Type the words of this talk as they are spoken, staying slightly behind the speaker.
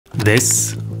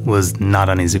This was not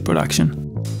an easy production.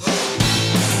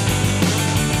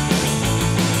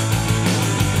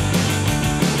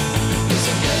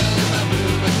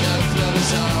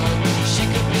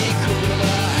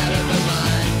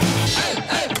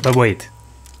 But wait,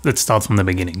 let's start from the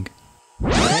beginning.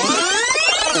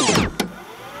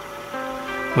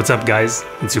 What's up guys,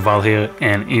 it's Yuval here,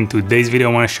 and in today's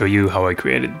video I want to show you how I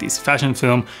created this fashion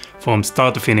film. From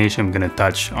start to finish I'm gonna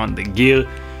touch on the gear,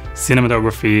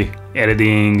 cinematography,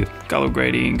 editing, color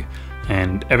grading,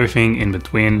 and everything in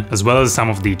between, as well as some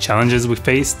of the challenges we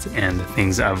faced and the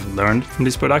things I've learned from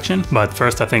this production. But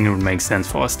first I think it would make sense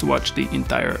for us to watch the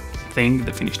entire thing,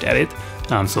 the finished edit.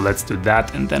 So let's do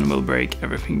that and then we'll break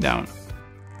everything down.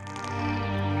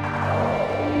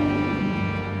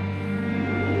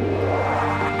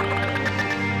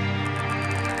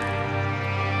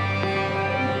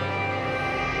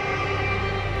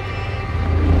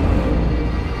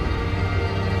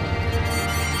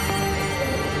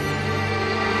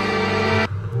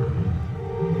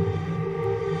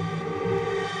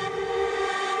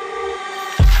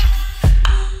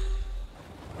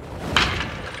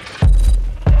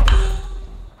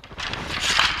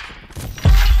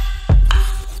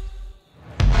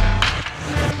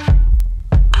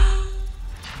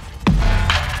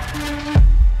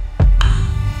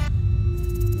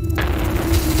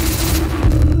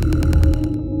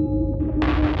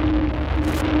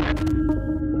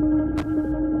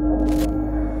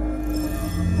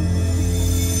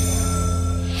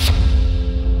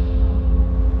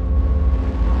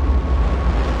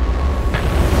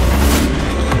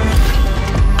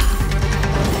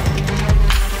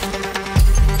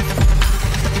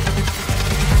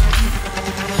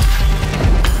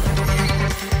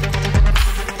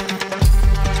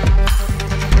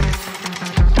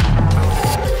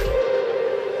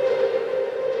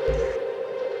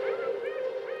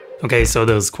 Okay, so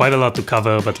there's quite a lot to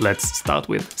cover, but let's start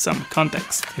with some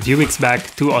context. A few weeks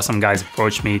back, two awesome guys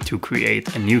approached me to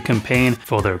create a new campaign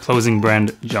for their clothing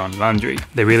brand, John Laundry.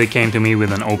 They really came to me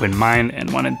with an open mind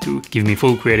and wanted to give me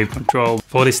full creative control.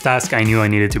 For this task, I knew I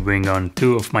needed to bring on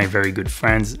two of my very good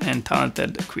friends and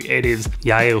talented creatives,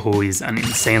 Yair, who is an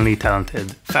insanely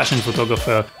talented fashion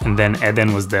photographer, and then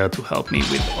Eden was there to help me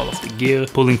with all of the gear,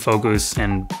 pulling focus,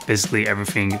 and basically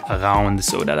everything around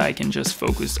so that I can just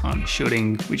focus on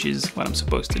shooting, which is what I'm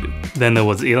supposed to do. Then there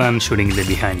was Ilan shooting the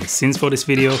behind the scenes for this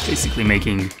video, basically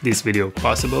making this video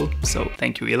possible, so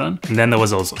thank you Ilan. And then there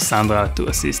was also Sandra to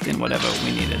assist in whatever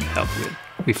we needed help with.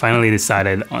 We finally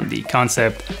decided on the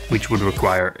concept, which would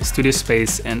require a studio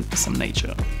space and some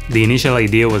nature. The initial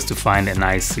idea was to find a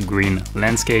nice green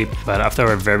landscape, but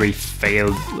after a very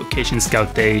failed location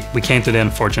scout day, we came to the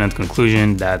unfortunate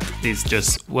conclusion that this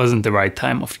just wasn't the right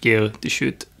time of year to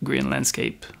shoot green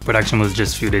landscape. Production was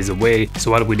just a few days away, so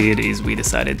what we did is we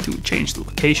decided to change the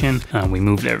location. We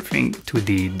moved everything to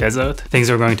the desert.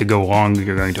 Things are going to go wrong,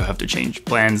 you're going to have to change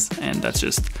plans, and that's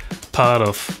just part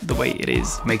of the way it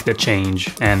is. Make the change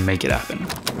and make it happen.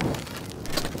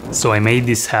 So I made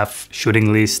this half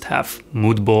shooting list, half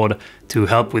mood board to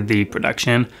help with the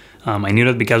production. I knew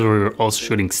that because we were also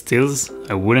shooting stills,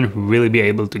 I wouldn't really be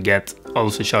able to get all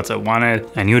of the shots I wanted.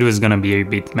 I knew it was gonna be a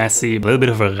bit messy, a little bit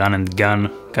of a run and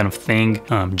gun kind of thing,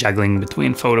 juggling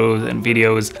between photos and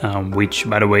videos, which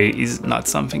by the way is not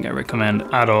something I recommend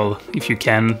at all. If you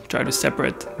can, try to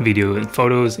separate video and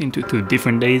photos into 2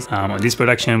 different days. On this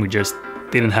production we just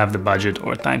didn't have the budget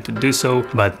or time to do so,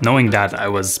 but knowing that I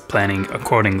was planning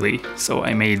accordingly. So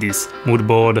I made this mood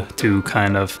board to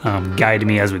kind of guide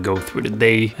me as we go through the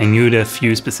day. I knew the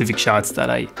few specific shots that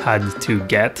I had to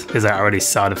get because I already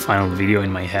saw the final video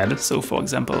in my head. So for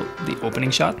example, the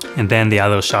opening shot, and then the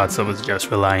other shots I was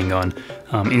just relying on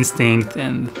instinct,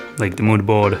 and like the mood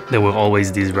board, there were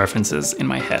always these references in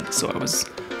my head. So I was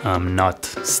not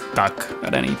stuck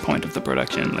at any point of the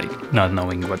production, like not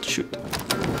knowing what to shoot.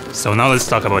 So now let's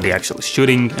talk about the actual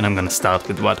shooting, and I'm gonna start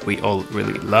with what we all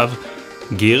really love,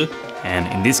 gear. And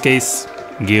in this case,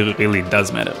 gear really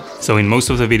does matter. So in most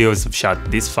of the videos I've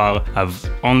shot this far, I've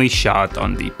only shot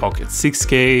on the Pocket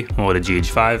 6K or the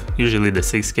GH5, usually the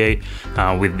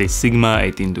 6K, with the Sigma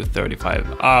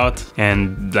 18-35 art.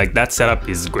 And like that setup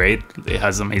is great. It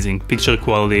has amazing picture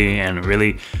quality and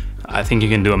really I think you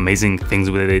can do amazing things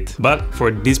with it. But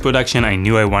for this production, I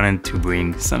knew I wanted to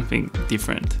bring something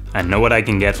different. I know what I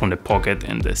can get from the Pocket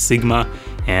and the Sigma,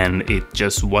 and it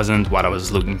just wasn't what I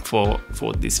was looking for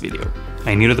this video.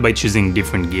 I knew that by choosing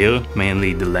different gear,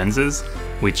 mainly the lenses,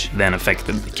 which then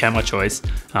affected the camera choice,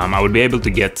 I would be able to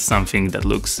get something that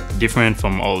looks different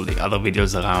from all the other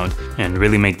videos around and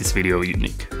really make this video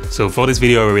unique. So for this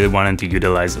video, I really wanted to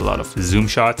utilize a lot of zoom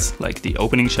shots, like the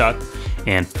opening shot,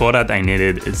 and for that I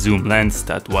needed a zoom lens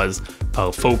that was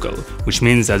focal, which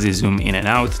means as you zoom in and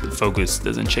out, the focus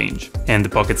doesn't change. And the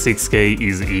Pocket 6K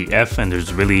is EF, and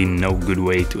there's really no good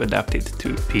way to adapt it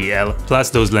to PL. Plus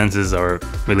those lenses are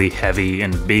really heavy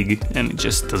and big, and it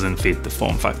just doesn't fit the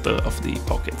form factor of the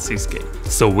Pocket 6K.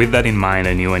 So with that in mind,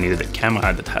 I knew I needed a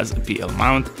camera that has a PL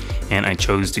mount, and I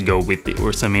chose to go with the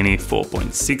Ursa Mini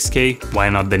 4.6K. Why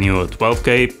not the newer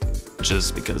 12K?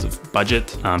 Just because of budget.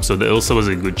 So the Ursa was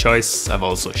a good choice. I've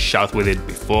also shot with it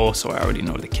before, so I already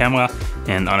know the camera,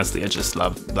 and honestly I just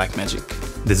love Blackmagic.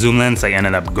 The zoom lens I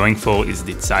ended up going for is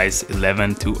the size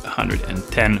 11 to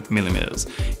 110 millimeters.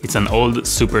 It's an old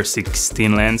Super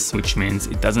 16 lens, which means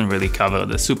it doesn't really cover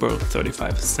the Super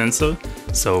 35 sensor.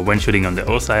 So when shooting on the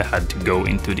Ursa, I had to go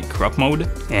into the crop mode,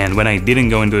 and when I didn't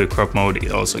go into the crop mode,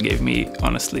 it also gave me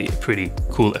honestly a pretty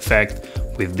cool effect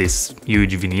with this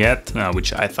huge vignette,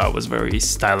 which I thought was very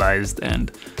stylized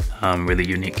and really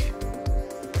unique.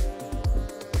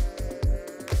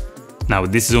 Now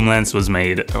this zoom lens was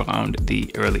made around the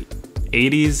early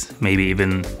 80s, maybe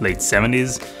even late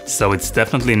 70s, so it's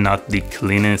definitely not the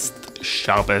cleanest,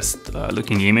 sharpest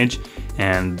looking image,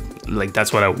 and like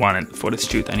that's what I wanted for this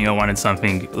shoot. I knew I wanted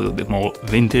something a little bit more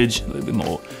vintage, a little bit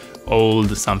more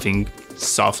old, something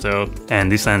softer,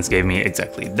 and this lens gave me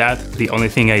exactly that. The only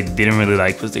thing I didn't really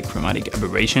like was the chromatic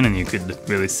aberration, and you could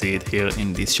really see it here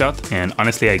in this shot, and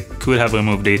honestly I could have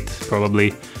removed it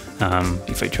probably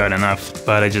if I tried enough,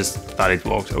 but I just thought it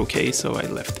worked okay, so I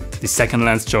left it. The second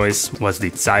lens choice was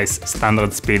the Zeiss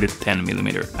standard speed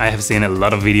 10mm. I have seen a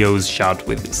lot of videos shot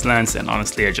with this lens, and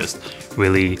honestly I just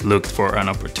really looked for an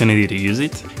opportunity to use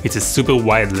it. It's a super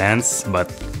wide lens,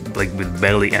 but like with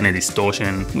barely any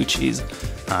distortion, which is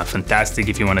fantastic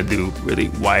if you want to do really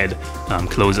wide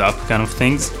close-up kind of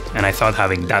things, and I thought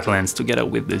having that lens together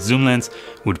with the zoom lens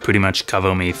would pretty much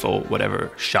cover me for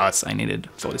whatever shots I needed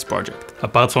for this project.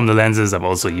 Apart from the lenses, I've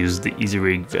also used the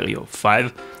EasyRig Vario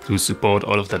 5 to support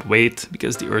all of that weight,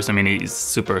 because the Ursa Mini is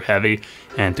super heavy,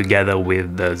 and together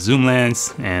with the zoom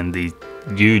lens and the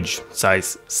huge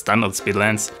size standard speed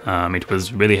lens, it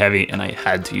was really heavy and I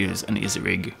had to use an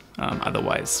EasyRig,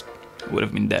 otherwise would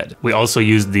have been dead. We also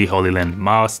used the HoloLens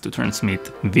Mars to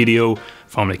transmit video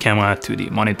from the camera to the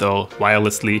monitor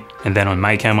wirelessly, and then on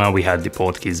my camera we had the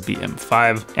Portkeys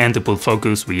BM5, and to pull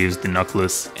focus we used the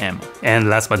Oculus M. And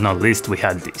last but not least, we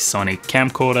had the Sony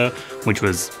camcorder, which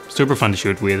was super fun to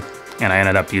shoot with, and I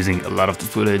ended up using a lot of the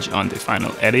footage on the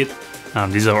final edit.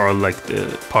 These are all like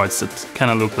the parts that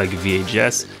kind of look like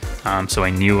VHS, so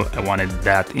I knew I wanted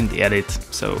that in the edit,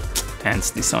 so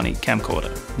hence the Sony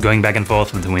camcorder. Going back and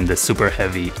forth between the super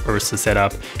heavy Ursa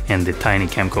setup and the tiny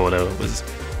camcorder was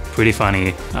pretty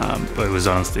funny, but it was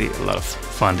honestly a lot of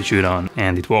fun to shoot on,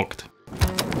 and it worked.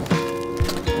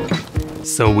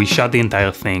 So we shot the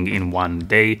entire thing in one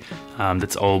day.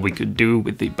 That's all we could do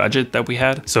with the budget that we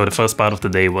had. So the first part of the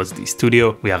day was the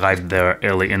studio. We arrived there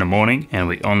early in the morning, and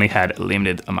we only had a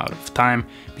limited amount of time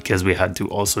because we had to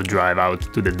also drive out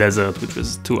to the desert, which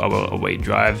was a 2-hour away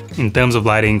drive. In terms of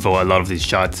lighting, for a lot of these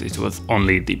shots, it was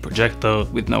only the projector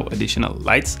with no additional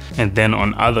lights. And then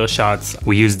on other shots,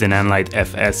 we used the Nanlite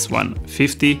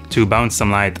FS150 to bounce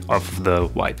some light off the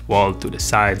white wall to the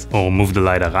sides or move the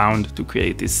light around to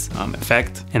create this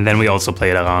effect. And then we also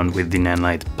played around with the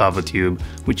Nanlite Power Tube,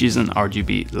 which is an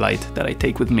RGB light that I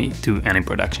take with me to any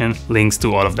production. Links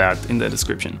to all of that in the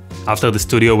description. After the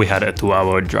studio, we had a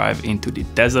 2-hour drive into the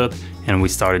desert, and we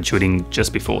started shooting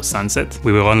just before sunset.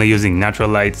 We were only using natural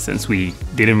light since we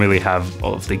didn't really have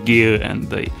all of the gear and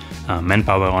the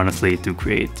manpower, honestly, to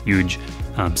create huge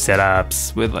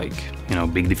setups with, like, you know,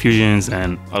 big diffusions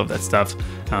and all of that stuff.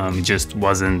 It just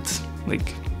wasn't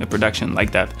like a production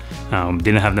like that. We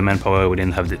didn't have the manpower, we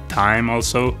didn't have the time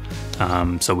also,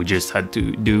 so we just had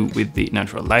to do with the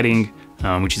natural lighting,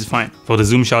 which is fine. For the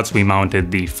zoom shots, we mounted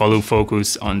the follow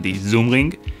focus on the zoom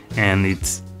ring, and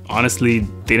it's honestly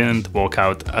didn't work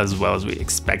out as well as we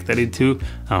expected it to.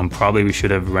 Probably we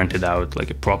should have rented out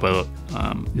like a proper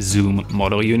zoom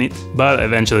motor unit, but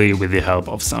eventually with the help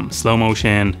of some slow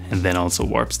motion and then also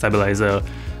warp stabilizer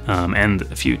and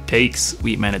a few takes,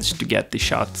 we managed to get the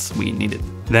shots we needed.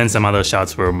 Then some other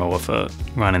shots were more of a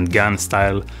run and gun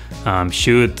style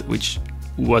shoot, which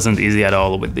wasn't easy at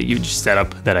all with the huge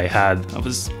setup that I had. I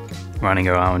was running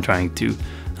around trying to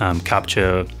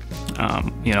capture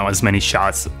you know, as many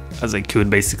shots as I could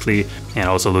basically, and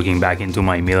also looking back into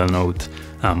my Milanote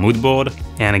Moodboard.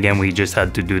 And again, we just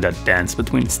had to do that dance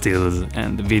between stills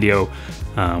and the video,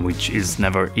 which is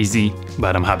never easy,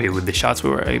 but I'm happy with the shots we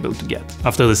were able to get.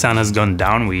 After the sun has gone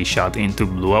down, we shot into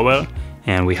blue hour,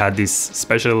 and we had this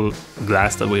special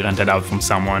glass that we rented out from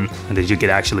someone that you could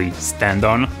actually stand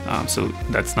on. So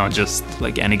that's not just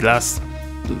like any glass.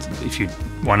 If you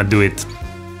want to do it,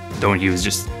 don't use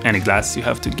just any glass. You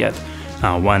have to get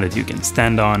one that you can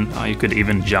stand on. You could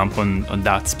even jump on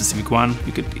that specific one.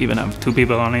 You could even have 2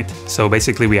 people on it. So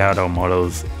basically we had our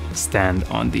models stand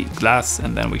on the glass,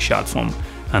 and then we shot from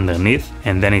underneath,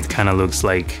 and then it kind of looks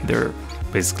like they're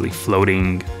basically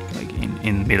floating like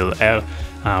in middle air,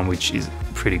 which is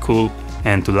pretty cool.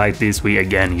 And to light this, we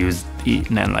again used the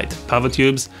Nanlite power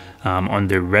tubes on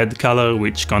the red color,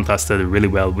 which contrasted really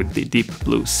well with the deep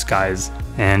blue skies.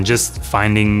 And just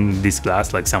finding this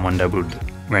glass, like someone that would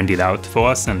rent it out for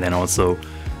us, and then also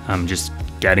just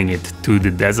getting it to the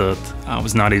desert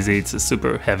was not easy. It's a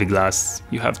super heavy glass.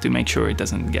 You have to make sure it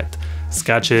doesn't get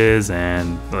scratches,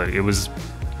 and it was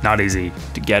not easy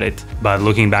to get it. But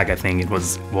looking back, I think it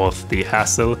was worth the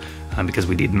hassle, because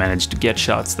we did manage to get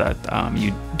shots that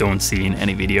you don't see in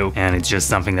any video, and it's just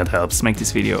something that helps make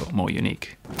this video more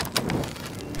unique.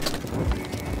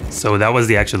 So that was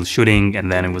the actual shooting,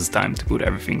 and then it was time to put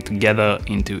everything together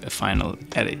into a final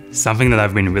edit. Something that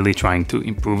I've been really trying to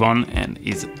improve on, and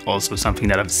is also something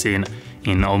that I've seen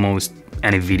in almost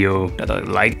any video that I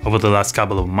like over the last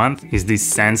couple of months, is this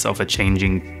sense of a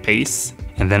changing pace,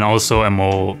 and then also a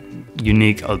more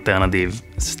unique alternative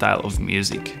style of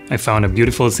music. I found a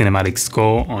beautiful cinematic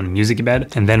score on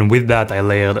Musicbed, and then with that I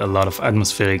layered a lot of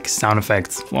atmospheric sound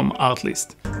effects from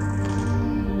Artlist.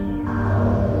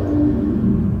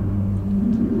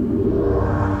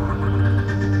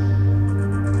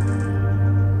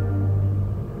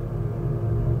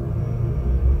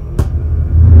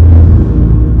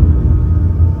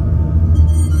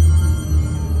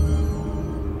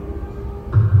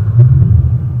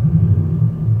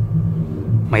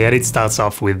 My edit starts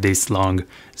off with these long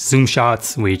zoom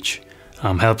shots, which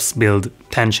helps build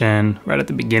tension right at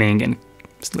the beginning and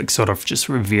like sort of just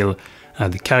reveal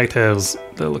the characters,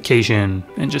 the location,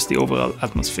 and just the overall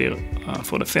atmosphere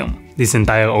for the film. This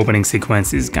entire opening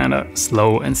sequence is kind of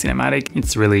slow and cinematic.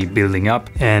 It's really building up,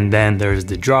 and then there's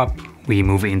the drop. We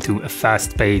move into a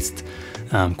fast-paced,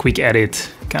 quick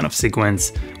edit kind of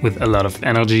sequence with a lot of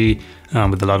energy,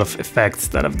 with a lot of effects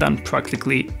that I've done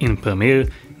practically in Premiere.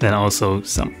 Then also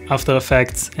some After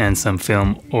Effects and some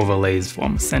film overlays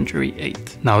from Century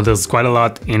 8. Now there's quite a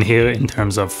lot in here in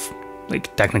terms of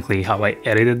like technically how I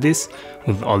edited this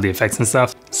with all the effects and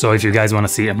stuff. So if you guys want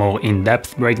to see a more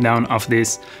in-depth breakdown of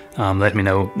this, let me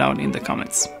know down in the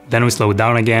comments. Then we slow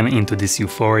down again into this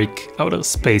euphoric outer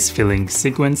space filling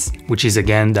sequence, which is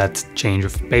again that change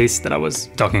of pace that I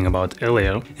was talking about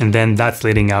earlier. And then that's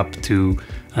leading up to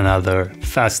another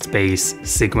fast-paced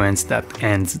sequence that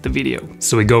ends the video.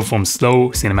 So we go from slow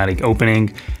cinematic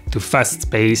opening to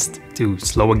fast-paced to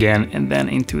slow again, and then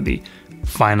into the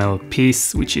final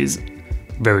piece, which is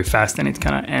very fast, and it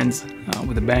kind of ends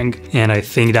with a bang. And I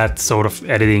think that sort of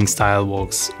editing style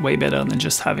works way better than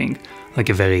just having like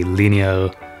a very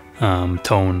linear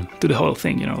tone to the whole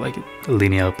thing, you know, like a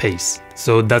linear pace.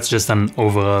 So that's just an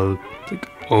overall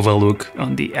overlook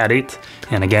on the edit.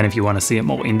 And again, if you want to see a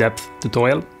more in-depth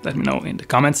tutorial, let me know in the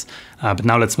comments. But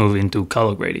now let's move into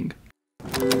color grading.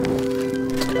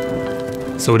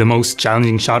 So the most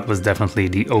challenging shot was definitely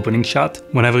the opening shot.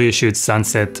 Whenever you shoot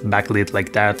sunset backlit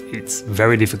like that, it's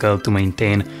very difficult to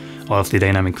maintain all of the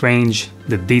dynamic range,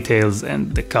 the details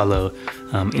and the color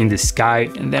in the sky,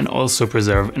 and then also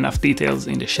preserve enough details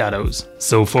in the shadows.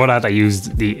 So for that I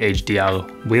used the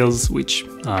HDR wheels, which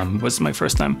was my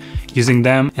first time using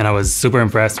them, and I was super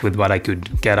impressed with what I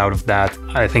could get out of that.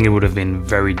 I think it would have been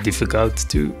very difficult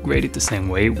to grade it the same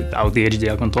way without the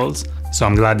HDR controls. So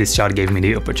I'm glad this shot gave me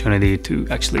the opportunity to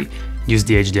actually use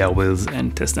the HDR wheels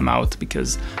and test them out,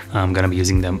 because I'm gonna be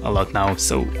using them a lot now.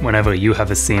 So whenever you have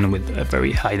a scene with a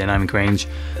very high dynamic range,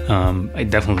 I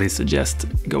definitely suggest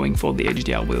going for the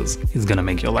HDR wheels. It's gonna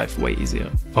make your life way easier.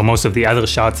 For most of the other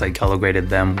shots, I color graded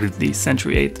them with the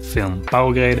Century 8 film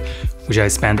power grade, which I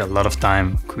spent a lot of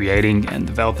time creating and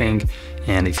developing.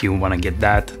 And if you want to get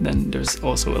that, then there's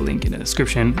also a link in the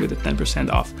description with a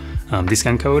 10% off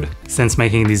discount code. Since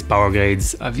making these power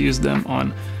grades, I've used them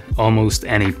on almost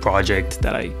any project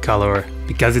that I color.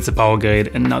 Because it's a power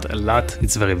grade and not a lot,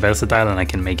 it's very versatile, and I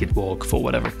can make it work for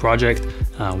whatever project,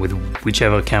 with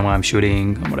whichever camera I'm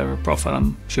shooting, or whatever profile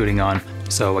I'm shooting on.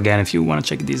 So again, if you want to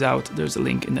check these out, there's a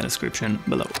link in the description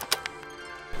below.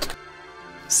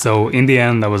 So in the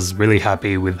end, I was really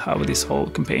happy with how this whole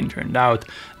campaign turned out,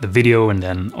 the video and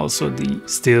then also the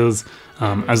stills.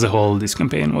 As a whole, this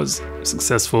campaign was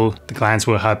successful. The clients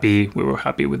were happy, we were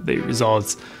happy with the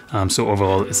results. So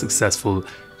overall, a successful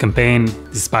campaign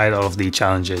despite all of the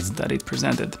challenges that it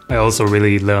presented. I also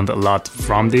really learned a lot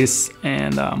from this,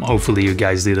 and hopefully you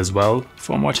guys did as well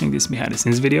from watching this behind the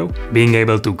scenes video. Being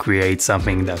able to create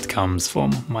something that comes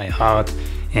from my heart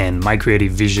and my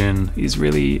creative vision is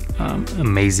really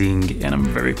amazing, and I'm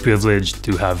very privileged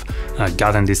to have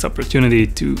gotten this opportunity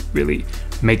to really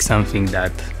make something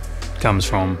that comes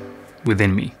from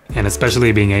within me, and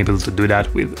especially being able to do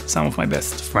that with some of my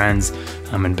best friends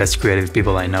and best creative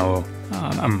people I know.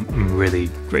 I'm really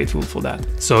grateful for that.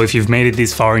 So if you've made it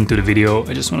this far into the video,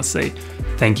 I just want to say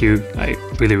thank you. I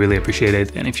really appreciate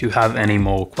it. And if you have any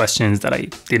more questions that I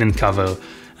didn't cover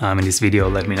in this video,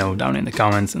 let me know down in the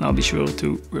comments and I'll be sure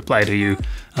to reply to you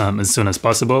as soon as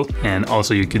possible. And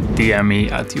also you could DM me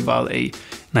at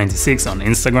YuvalA96 on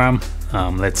Instagram.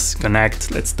 Let's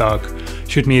connect, let's talk,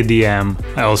 shoot me a DM.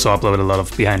 I also upload a lot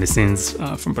of behind the scenes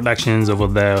from productions over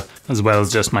there, as well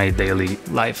as just my daily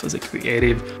life as a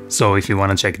creative. So if you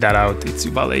want to check that out, it's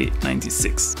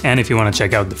YuvalA96. And if you want to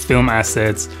check out the film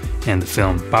assets and the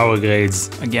film power grades,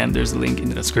 again, there's a link in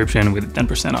the description with a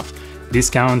 10% off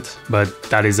discount. But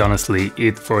that is honestly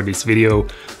it for this video.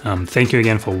 Thank you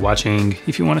again for watching.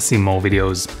 If you want to see more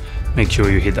videos, make sure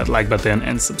you hit that like button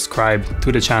and subscribe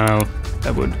to the channel.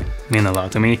 That would mean a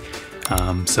lot to me.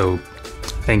 So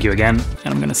thank you again,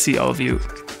 and I'm gonna see all of you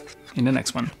in the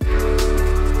next one.